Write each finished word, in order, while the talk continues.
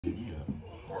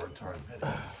time.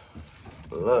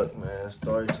 Look, man,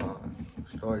 story time.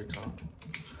 Story time.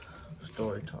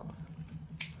 Story time.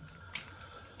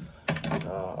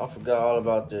 I forgot all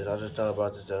about this. I just thought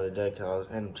about this the other day because I was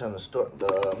telling the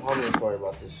homie story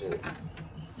about this shit.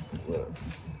 But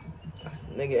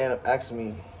nigga ended up asking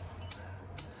me.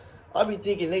 I be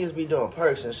thinking niggas be doing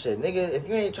perks and shit. Nigga, if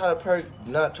you ain't try to perk,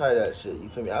 do not try that shit. You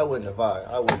feel me? I wouldn't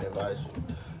advise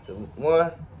you. The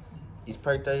one, these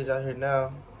perk days out here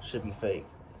now should be fake.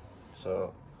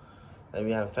 So they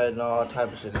be having fentanyl, all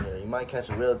type of shit in here. You might catch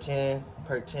a real 10,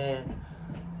 perk 10.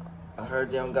 I heard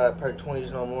they don't got perk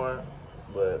 20s no more.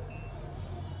 But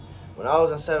when I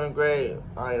was in 7th grade,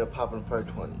 I ended up popping a perk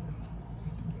 20.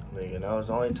 Nigga, that was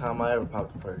the only time I ever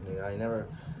popped a perk, nigga. I ain't never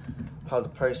popped a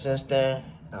perk since then.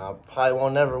 And I probably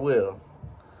won't never will.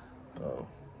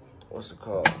 What's it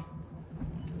called?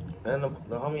 And the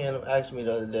homie ended up asking me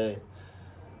the other day.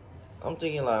 I'm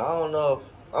thinking like, I don't know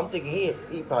if, I'm thinking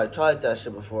he probably tried that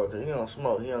shit before, cause he don't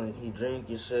smoke. He drink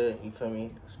and shit. You feel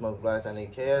me? Smoke black, that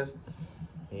nigga cares.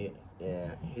 He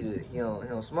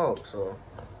don't smoke. So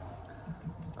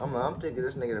I'm thinking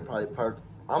this nigga that probably perked.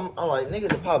 I'm like, niggas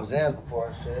that pop Zans before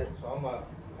and shit. So I'm like,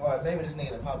 well, maybe this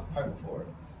nigga that popped a perk before.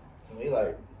 And he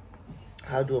like,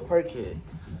 how do a perk hit?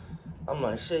 I'm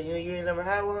like, shit, you ain't never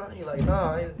had one? He like,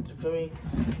 nah, you feel me?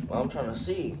 Well, I'm trying to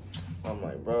see. I'm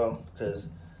like, bro, cause,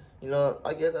 you know,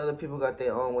 I guess other people got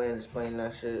their own way of explaining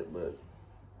that shit, but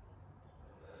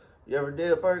you ever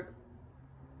did a perk?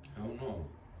 I don't know.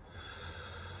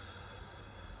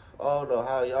 I don't know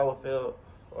how y'all would feel,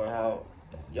 or how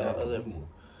y'all other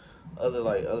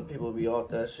people be off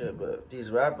that shit, but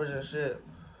these rappers and shit,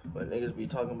 when niggas be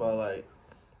talking about like,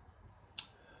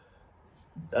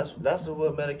 that's the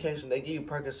what medication they give you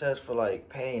Percocets for like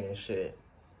pain and shit.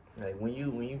 Like when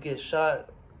you get shot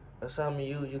or something,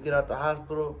 you get out the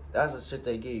hospital, that's the shit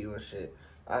they give you and shit.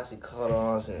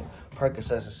 Oxycodons and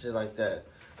Percocets and shit like that.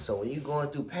 So when you going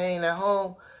through pain at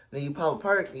home, then you pop a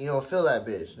perk and you don't feel that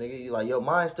bitch, nigga. You like your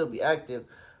mind still be active,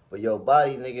 but your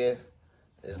body, nigga,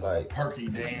 is like perky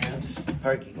dance.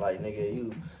 Perky, like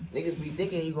nigga, niggas be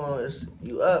thinking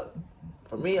you up.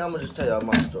 For me, I'ma just tell y'all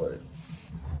my story.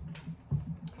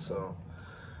 So,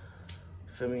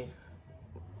 you feel me?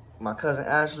 My cousin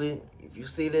Ashley, if you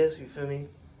see this, you feel me?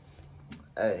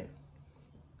 Hey,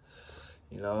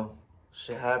 you know,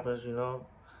 shit happens, you know.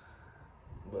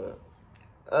 But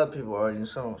other people already,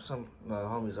 some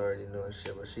homies already knew and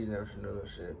shit, but she never knew and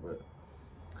shit. But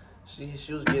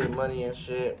she was getting money and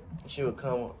shit. She would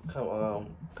come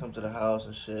to the house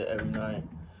and shit every night,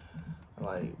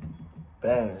 like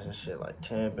bands and shit, like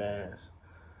 10 bands,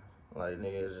 like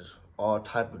nigga, just all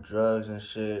type of drugs and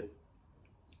shit,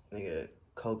 nigga,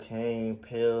 cocaine,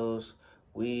 pills,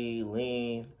 weed,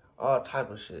 lean, all type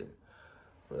of shit.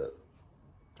 But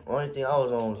only thing I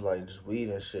was on was like just weed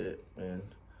and shit, and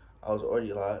I was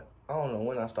already like, I don't know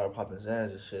when I started popping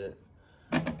Zans and shit,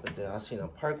 but then I seen a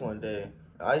perk one day.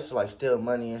 I used to like steal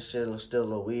money and shit, steal a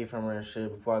little weed from her and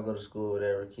shit before I go to school or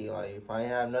whatever. Like if I ain't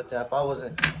have nothing, if I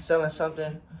wasn't selling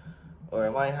something, or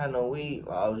if I ain't had no weed,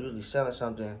 I was usually selling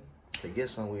something to get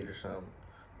some weed or something.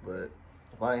 But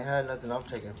if I ain't had nothing, I'm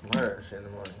taking from her and shit in the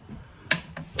morning.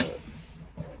 But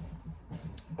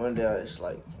one day it's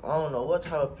like, I don't know what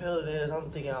type of pill it is.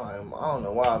 I'm thinking, I don't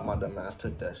know why my dumb ass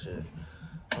took that shit.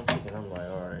 I'm like,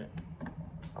 all right,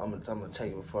 I'm gonna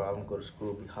take it before I'm gonna go to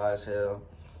school, be high as hell.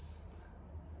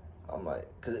 I'm like,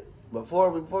 cause before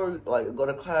we like go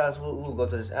to class, we'll go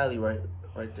to this alley right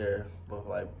there, but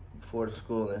like before the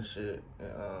school and shit,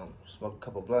 and smoke a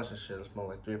couple blunts and shit. Smoke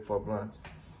like 3 or 4 blunts.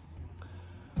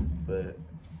 But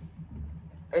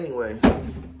anyway,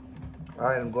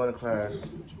 I ended up going to class.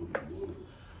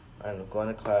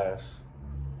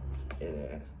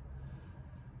 And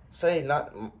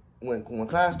then when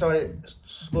class started,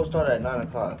 school started at 9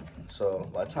 o'clock. So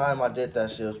by the time I did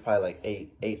that shit, it was probably like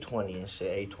 8:20 and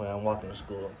shit. 8:20, I'm walking to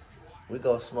school. We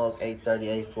go smoke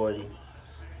 8:30, 8:40.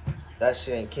 That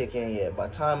shit ain't kick in yet. By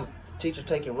the time teacher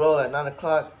taking roll at 9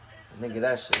 o'clock, nigga,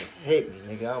 that shit hit me,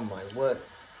 nigga. I'm like, what?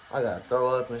 I gotta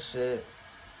throw up and shit.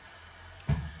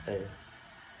 Hey.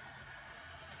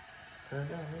 Turn it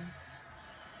down, man.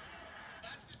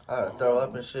 I gotta throw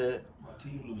up and shit. My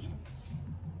team losing.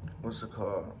 What's it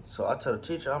called? So I tell the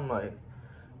teacher, I'm like,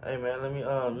 hey man, let me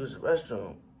use the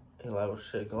restroom. He like, well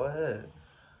shit, go ahead.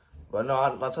 But no, I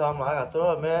tell him I gotta throw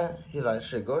up, man. He like,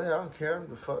 shit, go ahead, I don't care.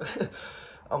 The fuck.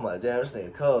 I'm like, damn, this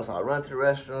nigga cold. So I run to the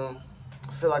restroom.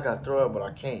 I feel like I throw up, but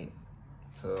I can't.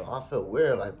 So I feel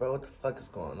weird, like, bro, what the fuck is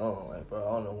going on? Like, bro,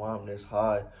 I don't know why I'm this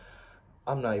high.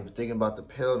 I'm not even thinking about the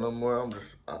pill no more. I'm just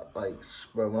like,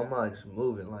 bro, my mind's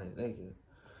moving, like, nigga.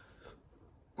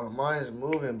 My mind's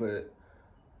moving, but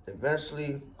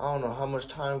eventually, I don't know how much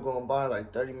time going by,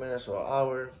 like 30 minutes or an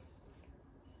hour.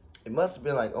 It must have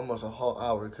been like almost a whole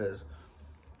hour, because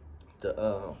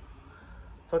the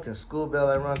fucking school bell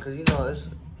I run, because you know it's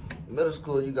middle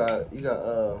school. You got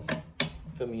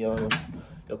feel me, your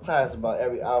class about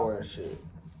every hour and shit.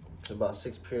 It's about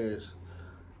 6 periods,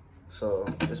 so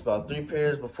it's about 3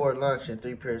 periods before lunch and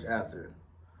 3 periods after.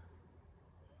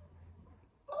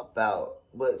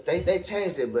 But they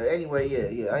changed it. But anyway,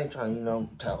 yeah. I ain't trying to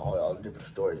tell all the different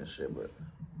stories and shit, but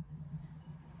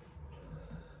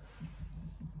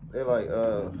they like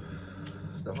the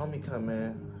homie come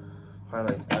in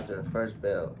probably like after the first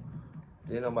bell.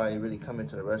 Didn't nobody really come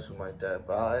into the restroom like that,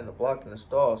 but I ended up blocking the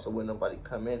stall so wouldn't nobody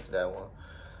come into that one.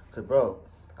 Cause bro,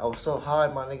 I was so high,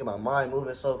 my nigga, my mind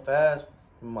moving so fast,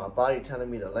 my body telling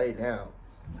me to lay down.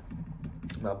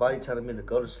 My body telling me to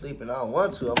go to sleep, and I don't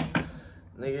want to.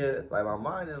 Nigga, like my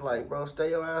mind is like, bro, stay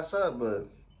your ass up, but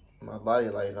my body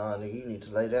like, nah, nigga, you need to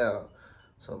lay down.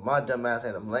 So my dumb ass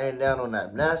ended up laying down on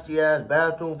that nasty ass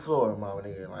bathroom floor, my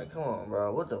nigga. Like, come on,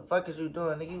 bro, what the fuck is you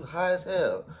doing, nigga? You high as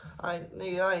hell. I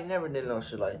ain't never did no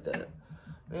shit like that.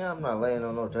 Nigga, I'm not laying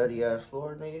on no dirty ass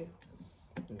floor, nigga.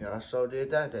 Nigga, I sure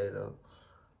did that day though.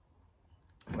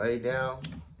 Lay down.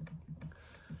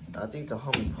 I think the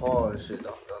homie Paul and shit,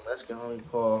 the Mexican homie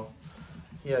Paul,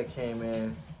 he had came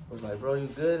in, was like, bro, you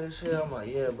good and shit? I'm like,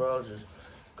 yeah, bro, just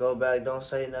go back, don't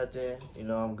say nothing. You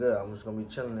know, I'm good. I'm just gonna be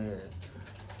chilling here.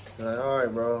 He's like, all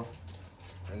right, bro.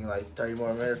 And like 30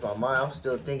 more minutes, my mind, I'm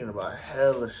still thinking about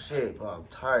hella shit, but I'm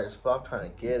tired as fuck. I'm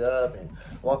trying to get up and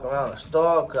walk around the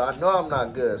stall, cause I know I'm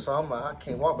not good. So I'm like, I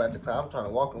can't walk back to class. I'm trying to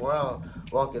walk around,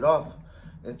 walk it off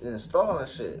in the stall and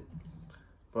shit.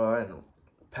 Bro, I ended up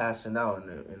passing out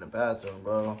in the bathroom,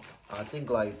 bro. I think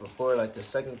like before like the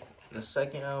second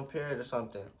period or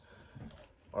something,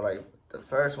 or like the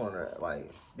first one, or like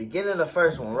beginning of the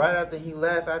first one, right after he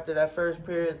left after that first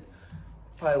period,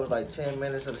 probably was like 10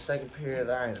 minutes of the second period,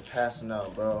 I ended up passing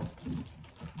out, bro.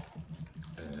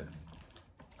 And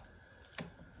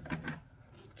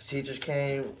the teachers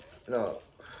came,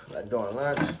 like during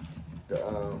lunch,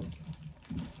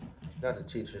 not the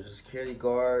teachers, the security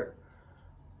guard,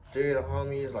 3 of the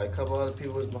homies, like a couple other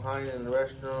people was behind in the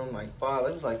restroom, like 5,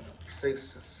 it was like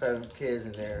 6, 7 kids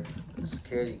in there, the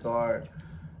security guard.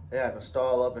 They had the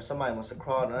stall up and somebody must have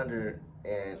crawled under it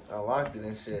and unlocked it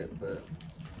and shit, but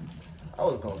I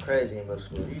was going crazy in middle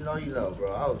school. You know,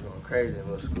 bro. I was going crazy in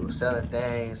middle school. Selling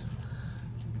things,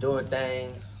 doing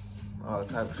things, all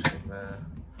type of shit, man.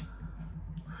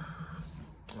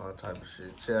 All type of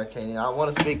shit. Shit, I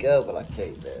want to speak up, but I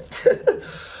can't, man.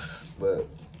 But,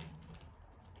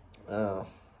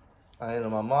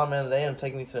 my mom and they ended up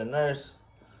taking me to the nurse.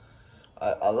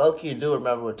 I low-key do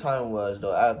remember what time it was,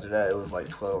 though. After that, it was like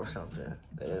 12 or something.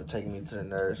 They ended up taking me to the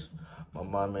nurse. My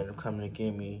mom ended up coming to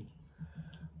get me.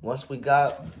 Once we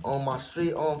got on my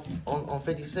street on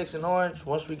 56 and Orange,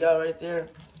 once we got right there,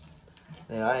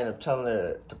 then I ended up telling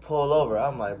her to pull over.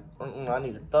 I'm like, I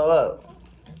need to throw up.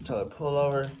 Tell her pull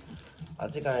over. I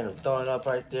think I ended up throwing up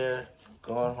right there,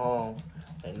 going home,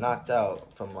 and knocked out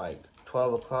from like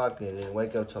 12 o'clock and then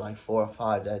wake up till like 4 or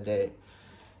 5 that day.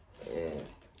 And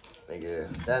nigga,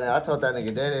 I told that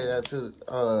nigga that too,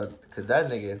 cause that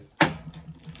nigga,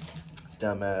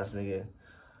 dumbass nigga,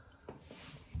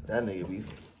 that nigga be,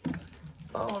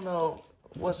 I don't know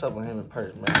what's up with him and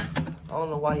Perc, man. I don't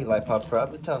know why he like pop Perc.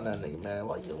 I be telling that nigga, man,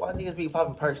 why niggas be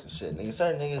popping Percs and shit, nigga.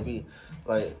 Certain niggas be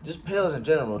like, just pills in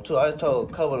general too. I told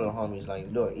a couple of the homies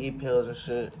like doing pills and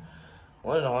shit.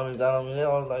 One of the homies got on me there.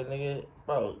 I was like, nigga,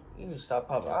 bro, you need to stop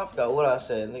popping. I forgot what I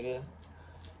said, nigga.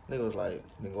 Nigga was like,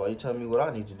 nigga, why you telling me what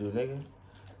I need to do, nigga?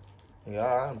 Nigga,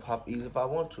 I can pop easy if I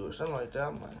want to or something like that.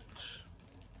 I'm like,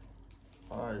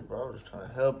 alright, bro, I'm just trying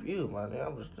to help you, my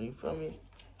nigga. You feel me?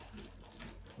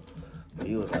 But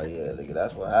he was like, yeah, nigga,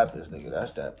 that's what happens, nigga.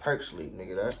 That's that Perc sleep,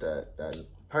 nigga. That's that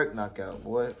Perc knockout,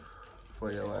 boy.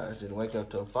 For your ass. Didn't wake up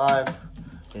till 5.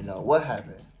 Didn't know what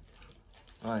happened.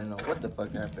 I didn't know what the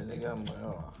fuck happened, nigga. I'm like,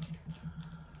 oh.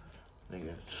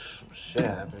 Nigga, some shit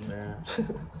happened, man.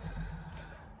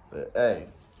 But, hey,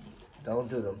 don't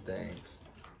do them things.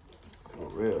 For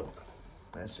real.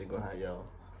 That shit gonna have your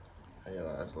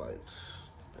ass like,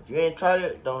 if you ain't tried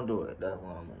it, don't do it. That's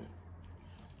what I mean.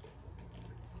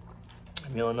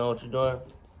 If you don't know what you're doing,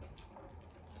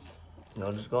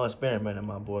 just go experiment in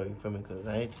my boy, you feel me? Because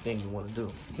that ain't the thing you want to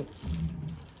do.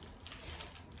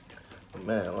 But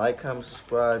man, like, comment,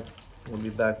 subscribe. We'll be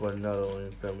back with another one,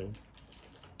 you feel me?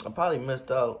 I probably missed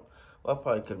out. Well, I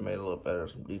probably could have made it a little better,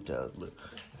 some details, but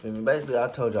you feel me? Basically, I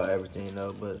told y'all everything,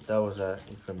 but that was that,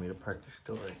 you feel me, the Perc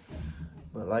story.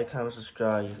 But like, comment,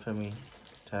 subscribe, you feel me?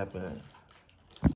 Tap in.